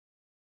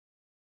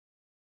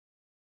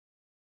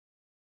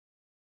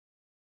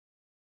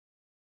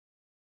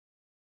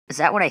Is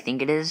that what I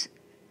think it is?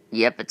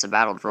 Yep, it's a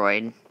battle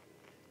droid.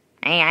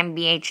 Hey, I'm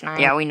BH9.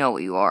 Yeah, we know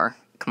what you are.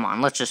 Come on,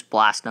 let's just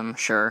blast him,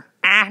 sure.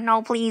 Ah,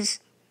 no, please.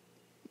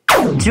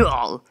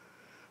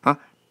 Huh?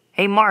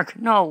 Hey, Mark,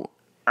 no.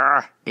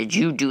 Did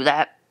you do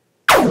that?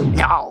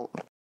 No.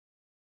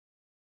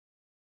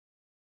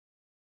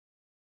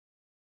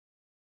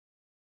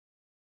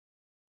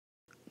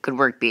 Good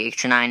work,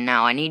 BH9.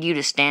 Now, I need you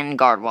to stand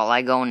guard while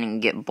I go in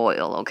and get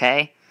Boyle,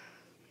 okay?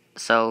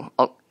 So,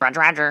 oh,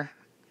 roger.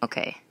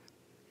 Okay.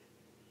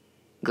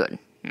 Good.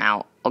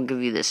 Now, I'll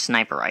give you this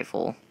sniper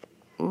rifle.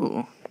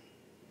 Ooh.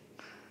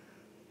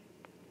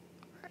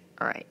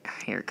 Alright,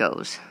 here it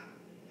goes.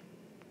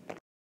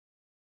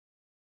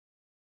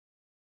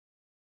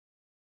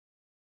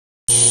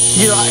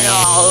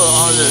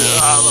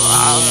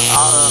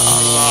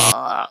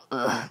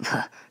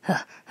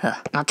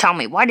 Now tell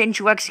me, why didn't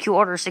you execute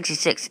Order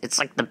 66? It's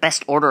like the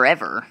best order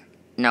ever.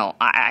 No,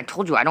 I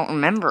told you I don't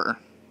remember.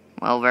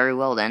 Well, very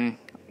well then.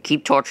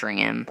 Keep torturing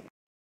him.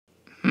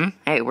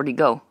 Hey, where'd he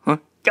go? Huh?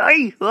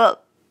 Die! Whoa!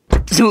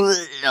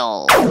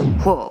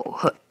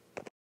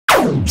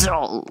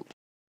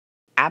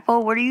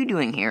 Appo, what are you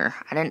doing here?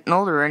 I didn't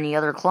know there were any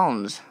other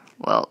clones.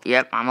 Well,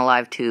 yep, I'm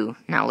alive too.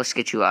 Now let's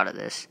get you out of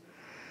this.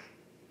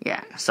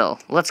 Yeah, so,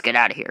 let's get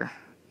out of here.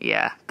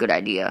 Yeah, good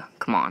idea.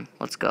 Come on,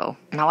 let's go.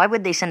 Now, why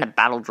would they send a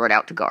battle droid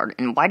out to guard?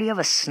 And why do you have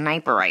a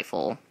sniper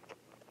rifle?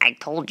 I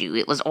told you,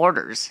 it was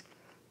orders.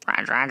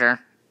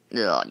 Roger.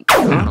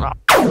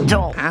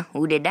 Huh?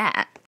 Who did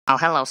that? Oh,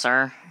 hello,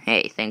 sir.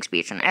 Hey, thanks,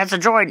 BH9. That's a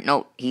droid!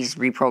 No, he's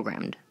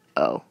reprogrammed.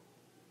 Oh.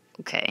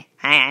 Okay.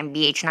 Hi, I'm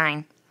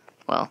BH9.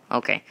 Well,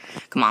 okay.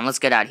 Come on, let's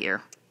get out of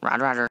here.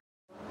 Roger.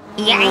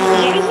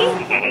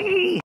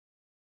 Yay!